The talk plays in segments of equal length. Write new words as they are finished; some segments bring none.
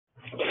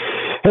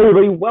Hey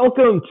everybody,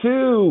 welcome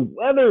to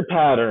Weather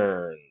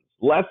Patterns,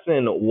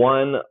 lesson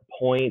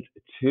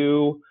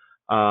 1.2.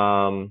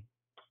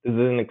 This is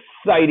an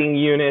exciting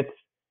unit.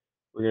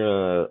 We're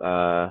going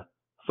to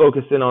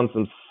focus in on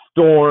some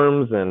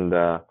storms and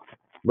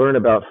learn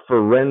about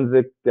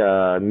forensic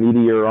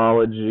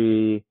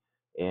meteorology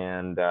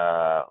and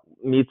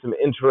meet some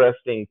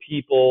interesting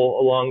people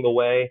along the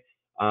way.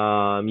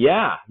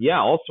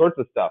 All sorts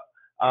of stuff.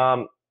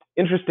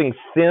 Interesting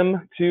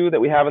sim, too, that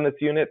we have in this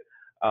unit.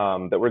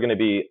 That we're going to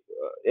be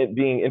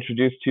being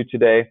introduced to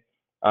today.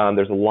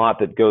 There's a lot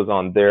that goes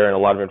on there and a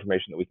lot of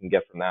information that we can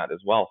get from that as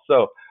well.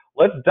 So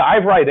let's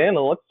dive right in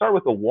and let's start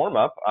with a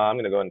warm-up. I'm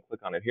going to go ahead and click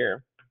on it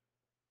here.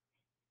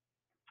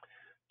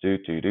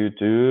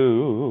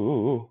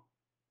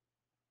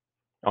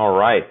 All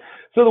right.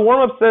 So the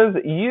warm-up says,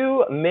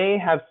 you may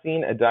have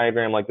seen a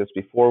diagram like this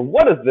before.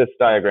 What does this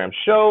diagram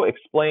show?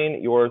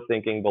 Explain your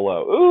thinking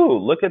below. Ooh,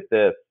 look at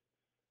this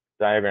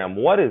diagram.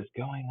 What is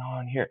going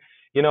on here?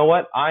 You know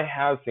what? I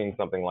have seen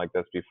something like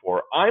this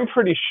before. I'm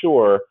pretty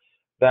sure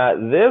that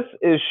this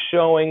is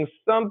showing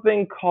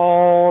something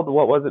called,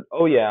 what was it?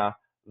 Oh yeah,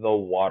 the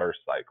water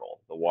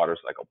cycle,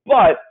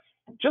 But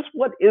just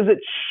what is it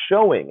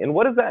showing and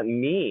what does that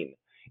mean?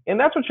 And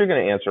that's what you're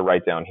going to answer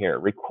right down here.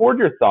 Record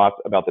your thoughts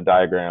about the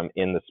diagram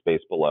in the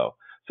space below.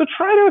 So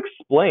try to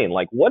explain,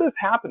 like, what is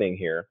happening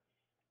here?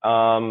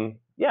 In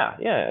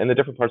the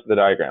different parts of the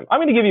diagram. I'm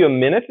going to give you a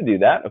minute to do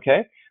that,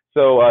 okay?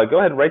 So go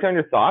ahead and write down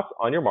your thoughts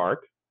on your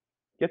mark.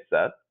 Get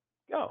set,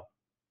 go.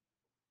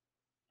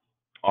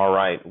 All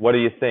right, what do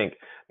you think?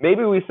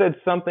 Maybe we said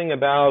something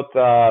about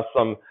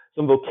some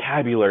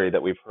vocabulary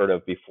that we've heard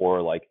of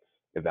before, like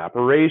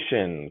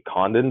evaporation,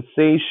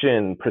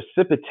 condensation,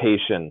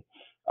 precipitation.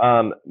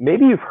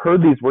 Maybe you've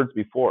heard these words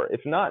before.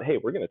 If not, hey,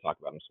 we're going to talk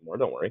about them some more,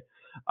 don't worry.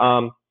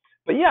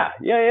 But yeah.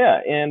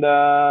 And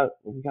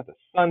we got the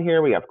sun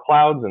here, we have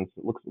clouds and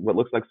what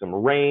looks like some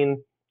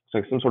rain.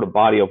 Like some sort of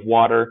body of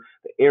water.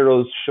 The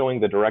arrows showing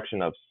the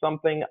direction of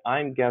something.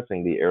 I'm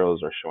guessing the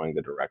arrows are showing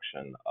the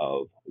direction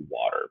of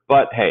water.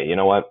 But hey, you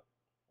know what?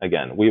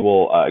 Again, we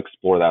will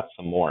explore that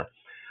some more.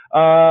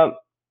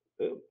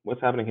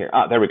 What's happening here?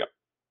 There we go.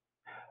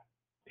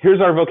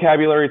 Here's our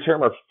vocabulary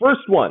term, our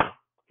first one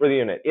for the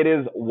unit. It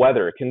is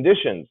weather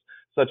conditions,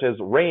 such as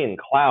rain,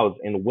 clouds,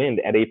 and wind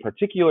at a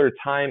particular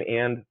time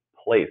and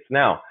place.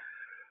 Now,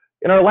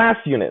 in our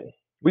last unit,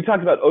 we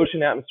talked about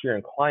ocean, atmosphere,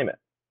 and climate.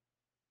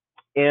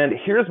 And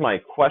here's my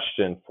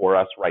question for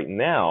us right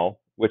now,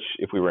 which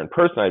if we were in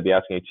person, I'd be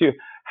asking you too.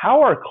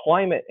 How are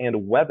climate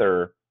and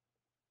weather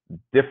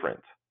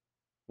different?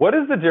 What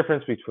is the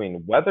difference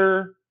between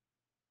weather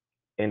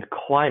and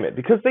climate?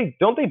 Because they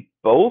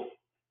both,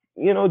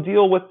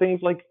 deal with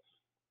things like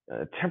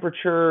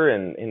temperature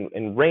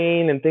and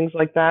rain and things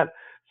like that.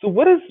 So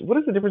what is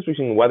the difference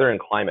between weather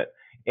and climate?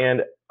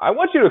 And I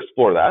want you to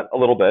explore that a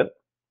little bit.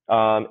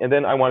 And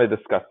then I want to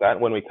discuss that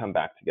when we come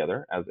back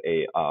together as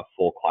a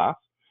full class.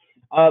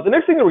 The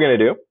next thing that we're going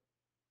to do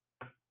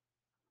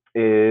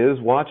is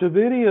watch a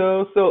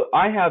video. So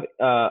I have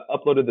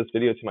uploaded this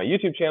video to my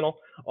YouTube channel,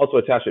 also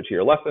attached it to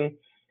your lesson.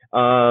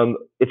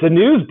 It's a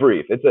news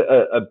brief. It's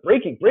a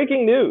breaking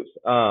news.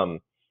 We're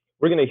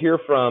going to hear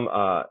from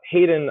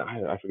Hayden,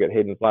 I forget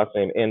Hayden's last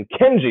name, and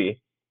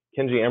Kenji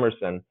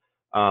Emerson.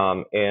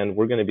 And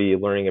we're going to be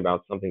learning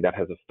about something that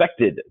has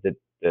affected the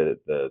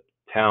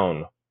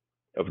town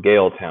of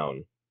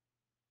Galetown.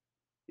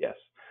 Yes.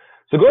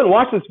 So go ahead and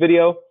watch this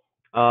video.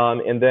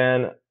 And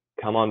then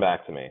come on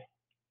back to me.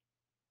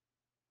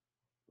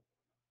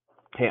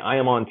 Okay, I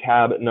am on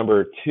tab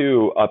number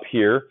 2 up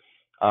here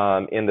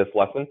in this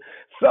lesson.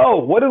 So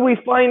what did we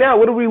find out?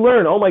 What did we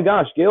learn? Oh my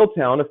gosh,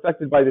 Galetown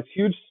affected by this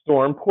huge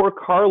storm. Poor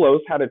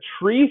Carlos had a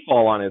tree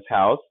fall on his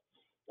house.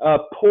 I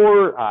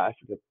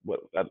forget what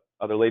that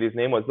other lady's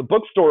name was. The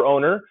bookstore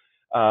owner,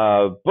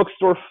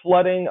 bookstore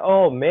flooding.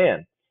 Oh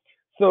man.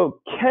 So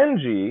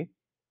Kenji,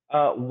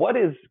 what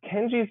is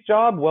Kenji's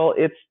job? Well,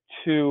 it's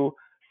to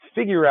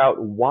figure out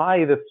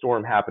why the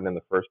storm happened in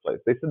the first place.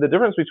 They said the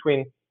difference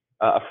between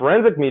a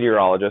forensic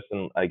meteorologist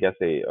and I guess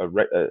a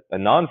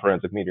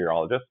non-forensic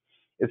meteorologist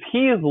is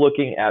he is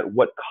looking at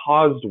what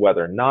caused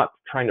weather, not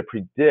trying to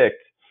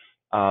predict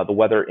the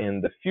weather in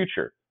the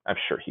future. I'm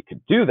sure he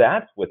could do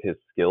that with his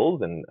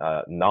skills and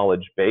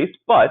knowledge base,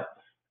 but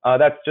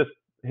that's just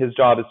his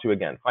job is to,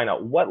 again, find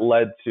out what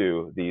led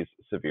to these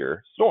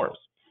severe storms.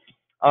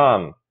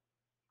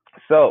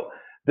 So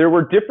there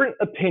were different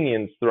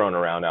opinions thrown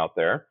around out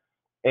there.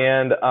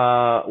 And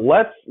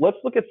let's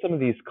look at some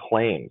of these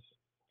claims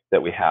that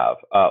we have.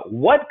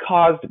 What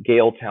caused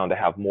Galetown to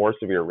have more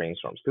severe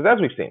rainstorms? Because as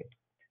we've seen,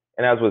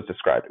 and as was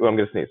described, I'm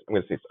going to sneeze. I'm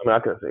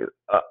not going to sneeze.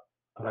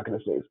 I'm not going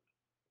to sneeze.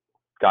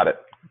 Got it.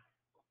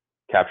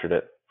 Captured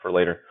it for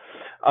later.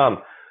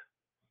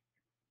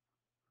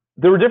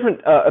 There were different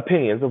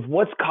opinions of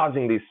what's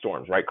causing these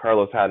storms, right?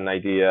 Carlos had an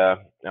idea.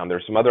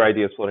 There's some other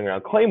ideas floating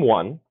around. Claim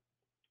 1,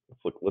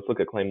 let's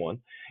look at claim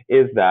 1,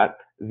 is that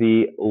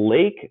the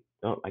lake,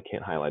 I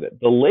can't highlight it.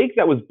 The lake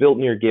that was built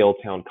near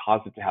Galetown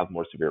caused it to have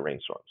more severe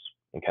rainstorms,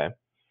 okay?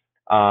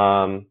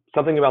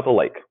 Something about the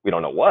lake. We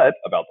don't know what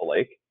about the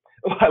lake.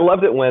 I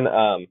loved it when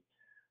uh,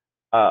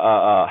 uh,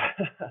 uh,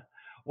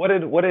 what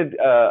did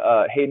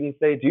Hayden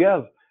say? Do you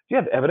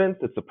have evidence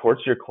that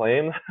supports your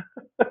claim?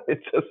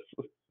 It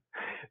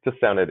just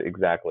sounded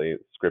exactly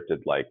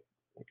scripted like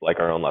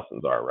our own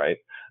lessons are, right?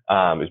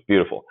 It's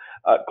beautiful.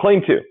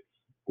 Claim 2.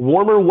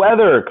 Warmer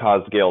weather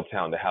caused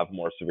Galetown to have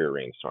more severe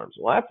rainstorms.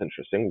 Well, that's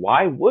interesting.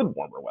 Why would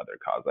warmer weather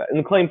cause that?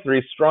 And claim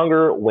 3,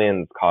 stronger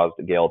winds caused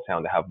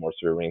Galetown to have more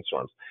severe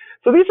rainstorms.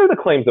 So these are the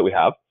claims that we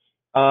have.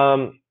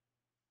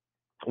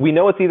 We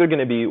know it's either going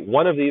to be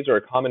one of these or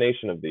a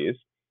combination of these.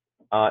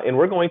 And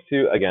we're going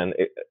to, again,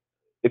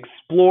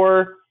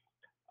 explore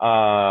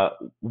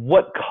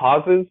what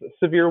causes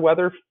severe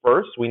weather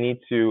first. We need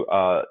to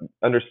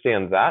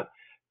understand that.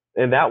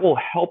 And that will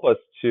help us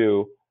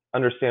to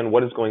understand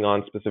what is going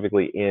on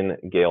specifically in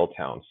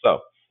Galetown. So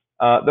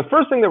the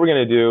first thing that we're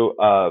going to do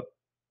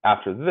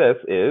after this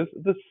is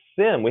the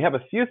sim. We have a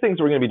few things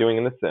we're going to be doing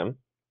in the sim.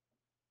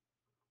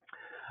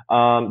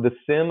 The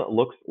sim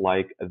looks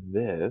like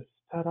this.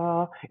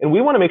 Ta-da. And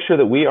we want to make sure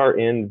that we are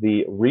in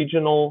the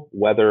regional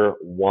weather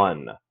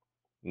 1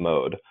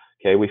 mode.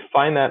 Okay, we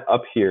find that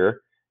up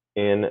here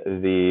in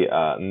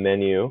the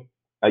menu.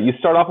 You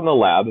start off in the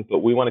lab, but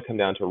we want to come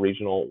down to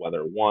regional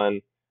weather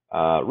 1.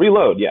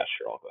 Reload. Yeah,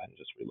 sure. I'll go ahead and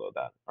just reload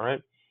that. All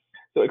right.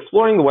 So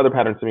exploring the weather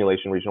pattern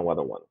simulation, regional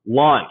weather 1.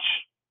 Launch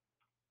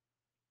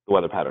the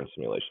weather pattern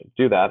simulation.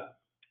 Do that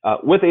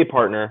with a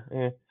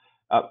partner.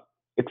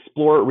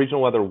 Explore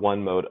regional weather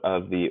 1 mode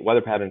of the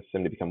weather pattern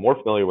sim to become more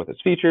familiar with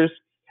its features.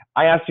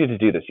 I asked you to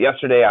do this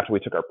yesterday after we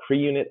took our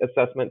pre-unit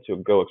assessment to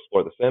go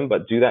explore the sim,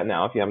 but do that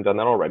now if you haven't done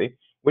that already.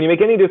 When you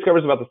make any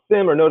discoveries about the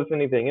sim or notice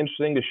anything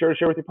interesting, be sure to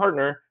share with your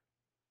partner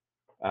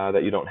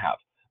that you don't have.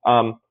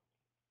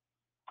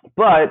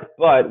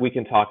 But we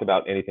can talk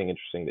about anything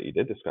interesting that you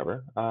did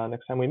discover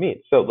next time we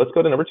meet. So let's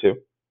go to number 2.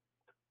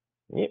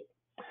 Yep.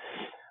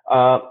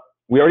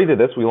 We already did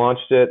this. We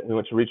launched it. We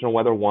went to regional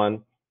weather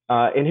 1.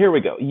 And here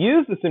we go.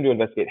 Use the sim to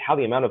investigate how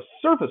the amount of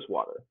surface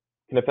water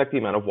can affect the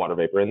amount of water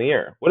vapor in the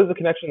air. What is the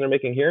connection they're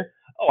making here?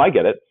 Oh, I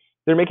get it.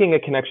 They're making a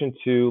connection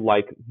to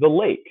like the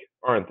lake,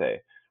 aren't they?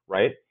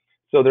 Right?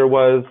 So there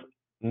was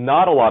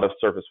not a lot of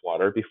surface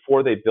water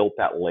before they built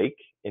that lake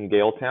in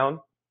Galetown.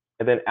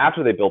 And then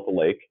after they built the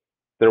lake,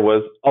 there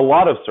was a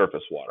lot of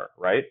surface water,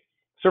 right?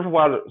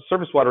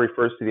 Surface water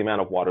refers to the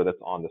amount of water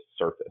that's on the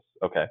surface.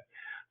 Okay.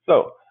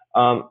 So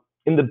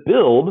in the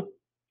build,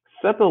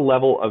 set the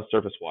level of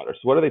surface water. So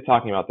what are they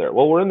talking about there?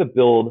 Well, we're in the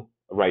build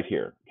right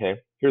here, okay?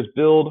 Here's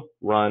build,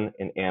 run,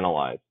 and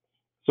analyze.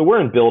 So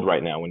we're in build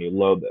right now when you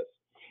load this.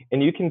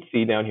 And you can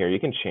see down here, you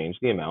can change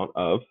the amount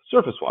of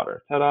surface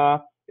water. Ta-da!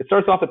 It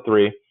starts off at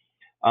 3.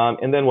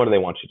 And then what do they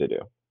want you to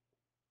do?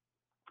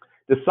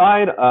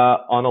 Decide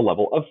on a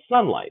level of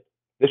sunlight.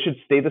 This should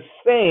stay the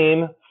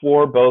same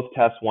for both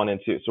tests 1 and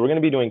 2. So we're going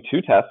to be doing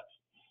 2 tests.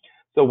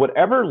 So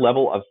whatever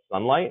level of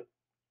sunlight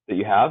that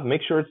you have,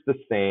 make sure it's the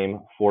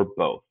same for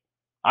both.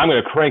 I'm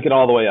going to crank it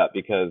all the way up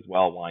because,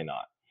 well, why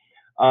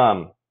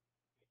not?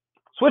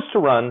 Switch to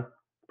run.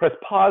 Press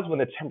pause when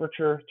the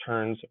temperature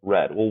turns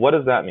red. Well, what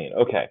does that mean?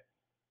 Okay,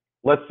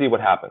 let's see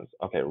what happens.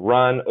 Okay,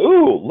 run.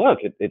 Ooh, look,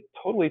 it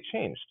totally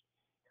changed.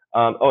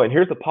 Oh, and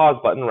here's the pause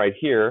button right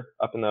here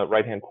up in the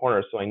right-hand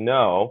corner, so I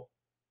know.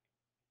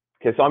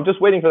 Okay, so I'm just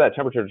waiting for that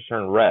temperature to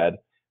turn red.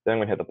 Then I'm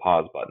going to hit the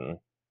pause button.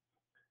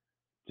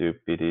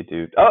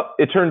 Doop-be-dee-doo. Oh,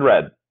 it turned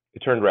red. It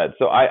turned red.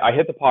 So I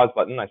hit the pause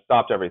button. I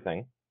stopped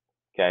everything.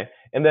 Okay,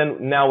 and then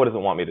now what does it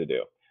want me to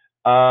do?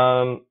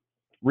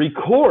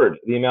 Record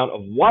the amount of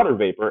water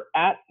vapor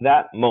at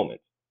that moment.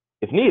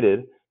 If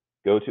needed,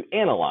 go to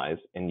Analyze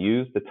and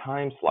use the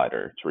time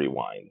slider to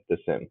rewind the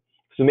sim.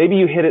 So maybe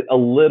you hit it a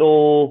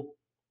little,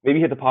 maybe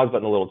you hit the pause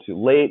button a little too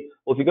late.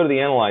 Well, if you go to the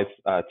Analyze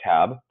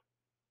tab,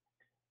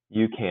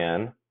 you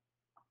can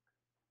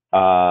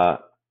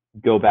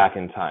go back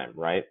in time,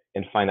 right?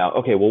 And find out,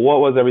 okay, well, what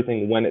was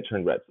everything when it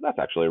turned red? So that's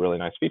actually a really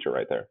nice feature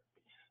right there.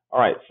 All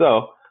right,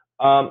 so,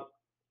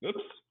 oops.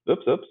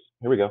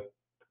 Here we go.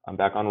 I'm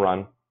back on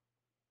run.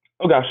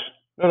 Oh gosh,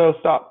 no,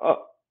 stop.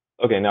 Oh,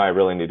 okay, now I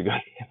really need to go to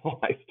the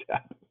Analyze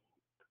tab.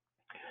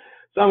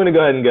 So I'm gonna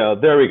go ahead and go,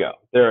 there we go.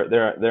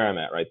 There I'm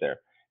at right there.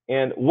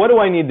 And what do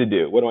I need to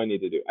do? What do I need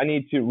to do? I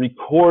need to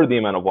record the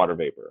amount of water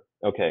vapor.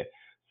 Okay,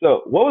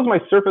 so what was my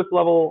surface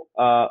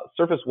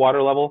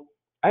water level?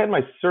 I had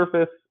my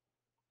surface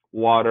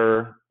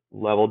water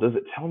level. Does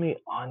it tell me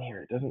on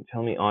here? It doesn't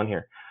tell me on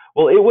here.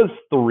 Well, it was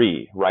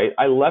 3, right?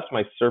 I left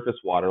my surface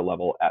water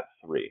level at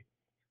 3.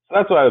 So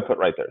that's what I would put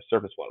right there,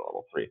 surface water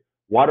level 3.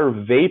 Water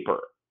vapor.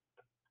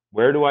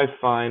 Where do I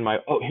find my,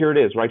 oh, here it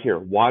is, right here,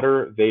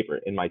 water vapor.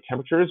 And my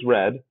temperature is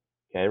red,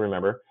 okay,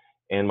 remember,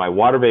 and my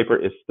water vapor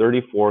is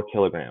 34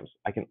 kilograms.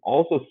 I can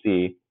also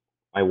see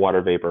my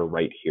water vapor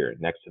right here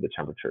next to the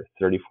temperature,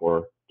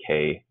 34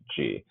 kg.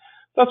 So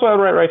that's what I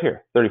would write right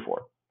here,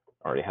 34.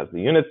 Already has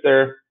the units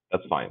there,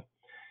 that's fine.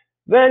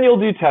 Then you'll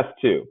do test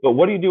 2. But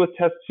what do you do with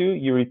test 2?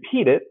 You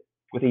repeat it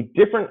with a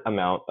different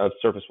amount of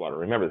surface water.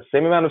 Remember, the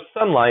same amount of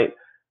sunlight,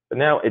 but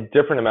now a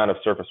different amount of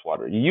surface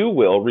water. You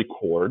will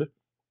record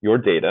your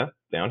data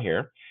down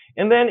here,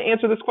 and then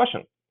answer this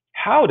question.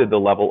 How did the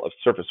level of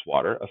surface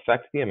water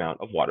affect the amount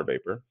of water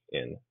vapor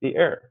in the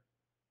air?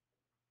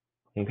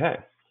 Okay,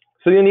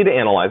 so you need to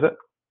analyze it.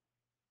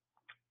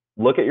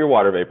 Look at your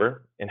water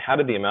vapor, and how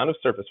did the amount of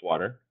surface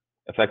water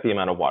affect the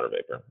amount of water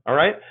vapor? All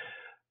right,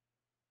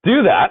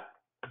 do that,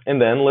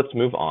 and then let's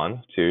move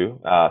on to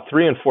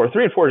 3 and 4.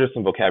 3 and 4 are just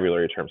some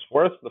vocabulary terms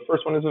for us. The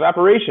first one is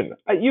evaporation.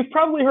 You've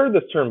probably heard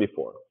this term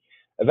before.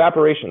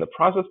 Evaporation, the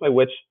process by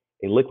which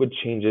a liquid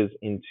changes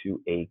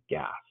into a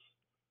gas.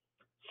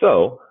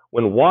 So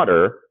when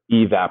water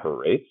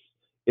evaporates,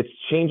 it's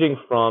changing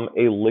from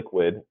a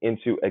liquid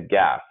into a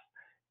gas.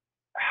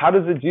 How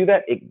does it do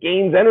that? It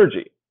gains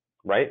energy,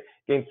 right?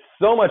 It gains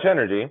so much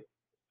energy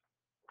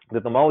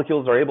that the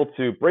molecules are able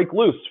to break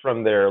loose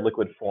from their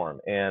liquid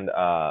form and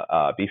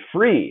be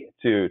free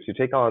to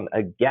take on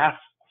a gas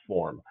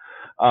form.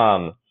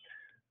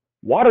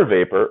 Water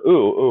vapor,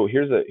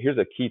 here's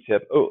a key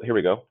tip. Here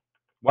we go.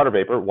 Water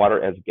vapor,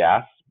 water as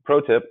gas. Pro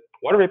tip,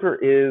 water vapor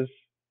is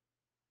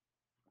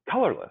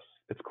colorless.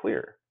 It's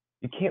clear.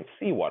 You can't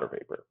see water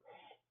vapor.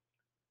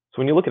 So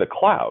when you look at a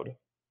cloud,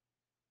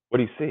 what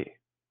do you see?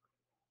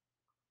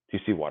 Do you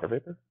see water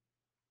vapor?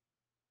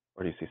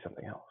 Or do you see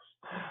something else?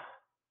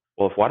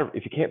 Well,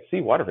 if you can't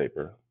see water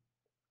vapor,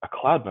 a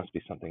cloud must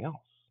be something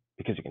else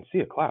because you can see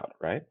a cloud,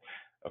 right?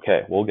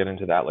 Okay, we'll get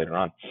into that later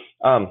on.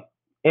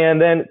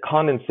 And then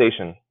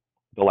condensation,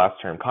 the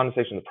last term.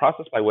 Condensation, the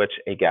process by which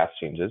a gas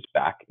changes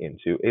back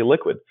into a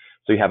liquid.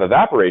 So you have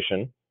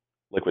evaporation,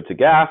 liquid to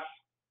gas,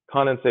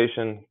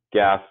 condensation,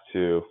 gas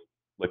to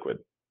liquid.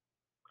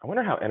 I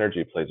wonder how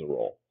energy plays a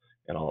role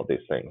in all of these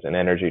things, and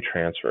energy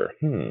transfer.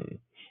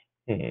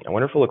 I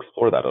wonder if we'll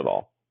explore that at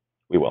all.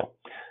 We will.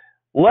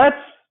 Let's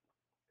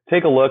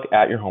take a look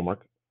at your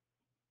homework.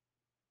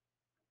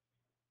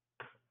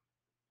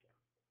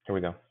 Here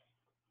we go.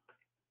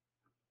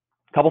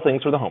 A couple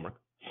things for the homework.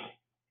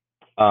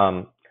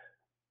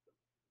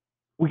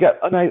 We got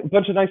a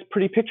bunch of nice,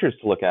 pretty pictures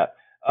to look at.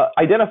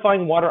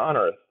 Identifying water on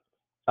Earth.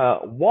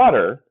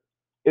 Water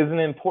is an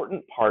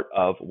important part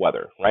of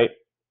weather, right?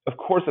 Of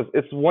course,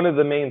 it's one of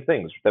the main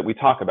things that we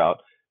talk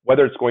about,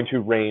 whether it's going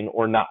to rain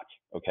or not,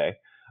 okay?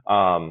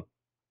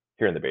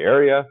 Here in the Bay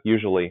Area,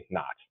 usually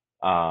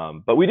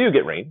not. But we do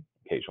get rain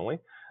occasionally.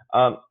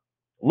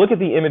 Look at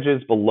the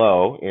images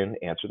below and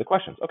answer the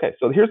questions. Okay,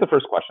 so here's the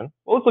first question.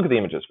 Well, let's look at the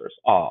images first.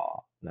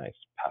 Nice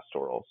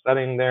pastoral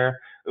setting there.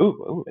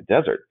 Ooh, a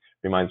desert.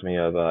 Reminds me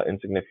of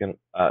insignificant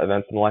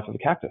events in the life of a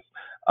cactus.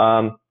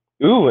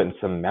 And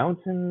some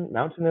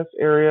mountainous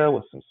area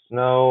with some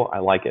snow. I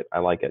like it.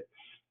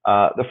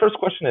 The first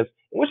question is,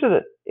 in which of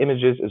the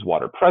images is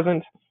water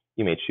present?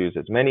 You may choose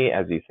as many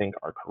as you think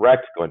are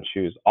correct. Go ahead and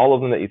choose all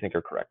of them that you think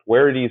are correct.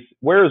 Where is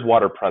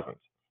water present?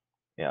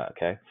 Yeah,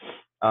 okay.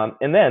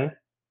 And then,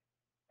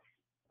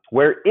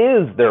 where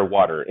is there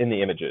water in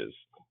the images?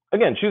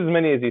 Again, choose as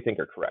many as you think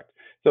are correct.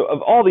 So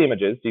of all the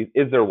images,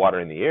 is there water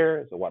in the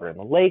air? Is there water in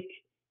the lake,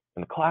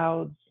 in the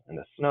clouds, in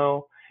the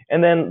snow?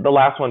 And then the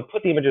last one,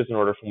 put the images in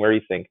order from where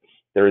you think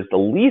there is the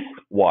least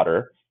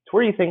water to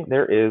where you think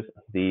there is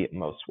the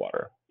most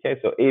water. Okay,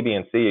 so A, B,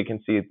 and C, you can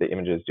see the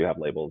images do have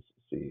labels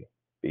C,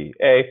 B,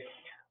 A,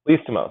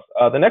 least to most.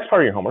 The next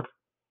part of your homework.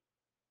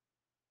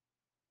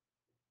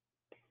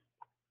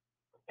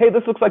 Hey,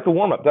 this looks like the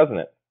warm-up, doesn't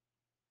it?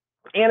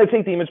 And I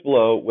take the image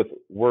below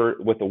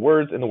with the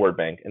words in the word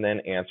bank and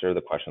then answer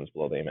the questions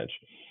below the image.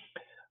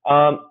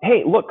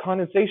 Hey, look,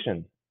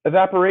 condensation,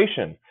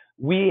 evaporation.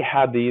 We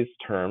had these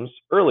terms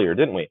earlier,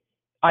 didn't we?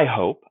 I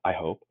hope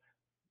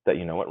that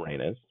you know what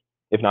rain is.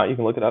 If not, you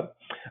can look it up.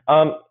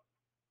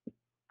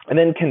 And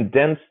then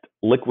condensed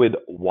liquid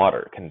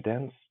water.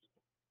 Condensed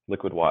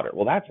liquid water.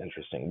 Well, that's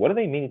interesting. What do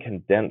they mean,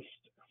 condensed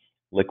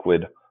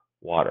liquid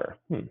water?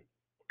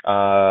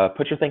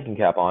 Put your thinking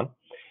cap on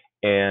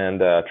and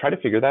try to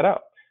figure that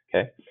out.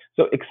 Okay,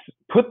 so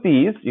put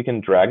these, you can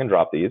drag and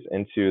drop these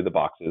into the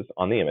boxes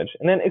on the image,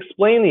 and then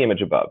explain the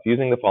image above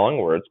using the following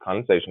words: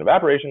 condensation,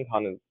 evaporation,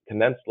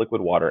 condensed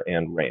liquid water,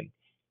 and rain.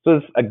 So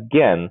this,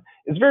 again,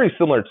 is very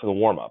similar to the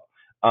warm-up,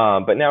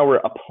 but now we're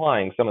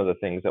applying some of the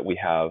things that we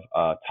have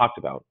talked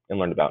about and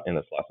learned about in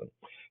this lesson.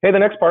 Okay, the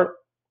next part,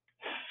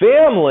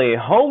 family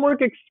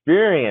homework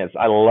experience.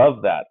 I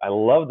love that. I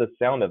love the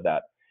sound of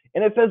that.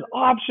 And it says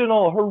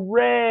optional.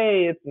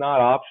 Hooray! It's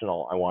not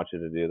optional. I want you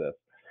to do this.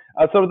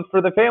 So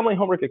for the family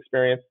homework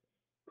experience,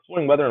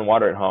 exploring weather and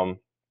water at home,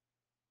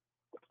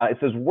 it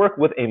says work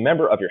with a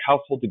member of your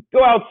household to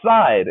go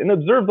outside and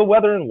observe the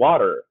weather and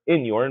water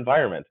in your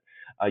environment.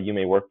 You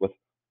may work with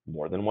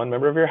more than one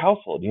member of your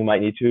household. You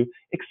might need to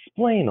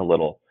explain a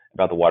little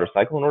about the water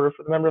cycle in order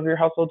for the member of your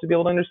household to be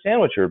able to understand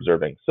what you're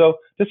observing. So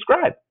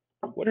describe,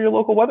 what are your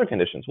local weather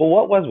conditions? Well,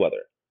 what was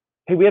weather?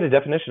 Hey, we had a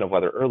definition of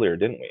weather earlier,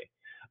 didn't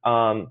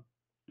we?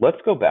 Let's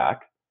go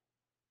back.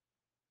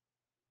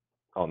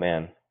 Oh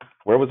man,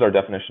 where was our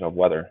definition of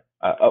weather?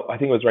 I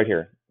think it was right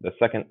here, the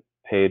second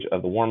page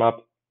of the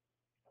warm-up,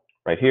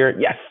 right here.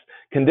 Yes,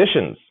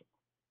 conditions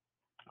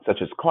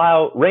such as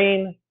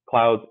rain,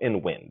 clouds,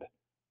 and wind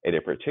at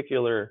a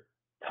particular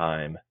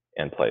time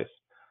and place.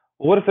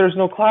 Well, what if there's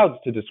no clouds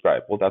to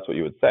describe? Well, that's what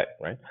you would say,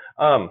 right?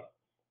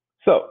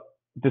 So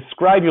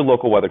describe your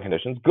local weather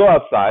conditions. Go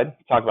outside,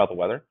 talk about the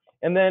weather.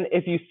 And then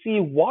if you see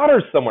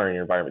water somewhere in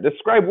your environment,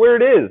 describe where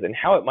it is and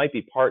how it might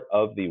be part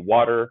of the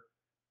water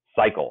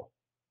cycle.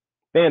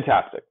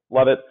 Fantastic.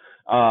 Love it.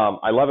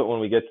 I love it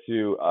when we get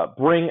to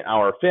bring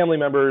our family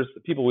members,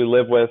 the people we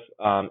live with,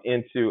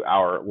 into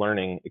our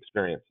learning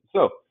experience.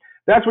 So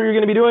that's what you're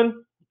going to be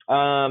doing.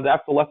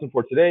 That's the lesson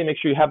for today. Make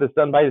sure you have this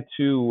done by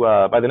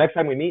the next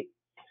time we meet.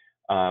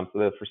 So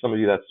that for some of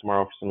you that's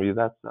tomorrow, for some of you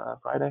that's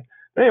Friday.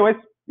 But anyways,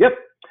 yep.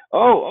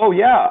 Oh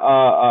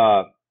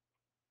yeah.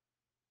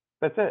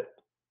 That's it.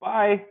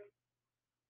 Bye.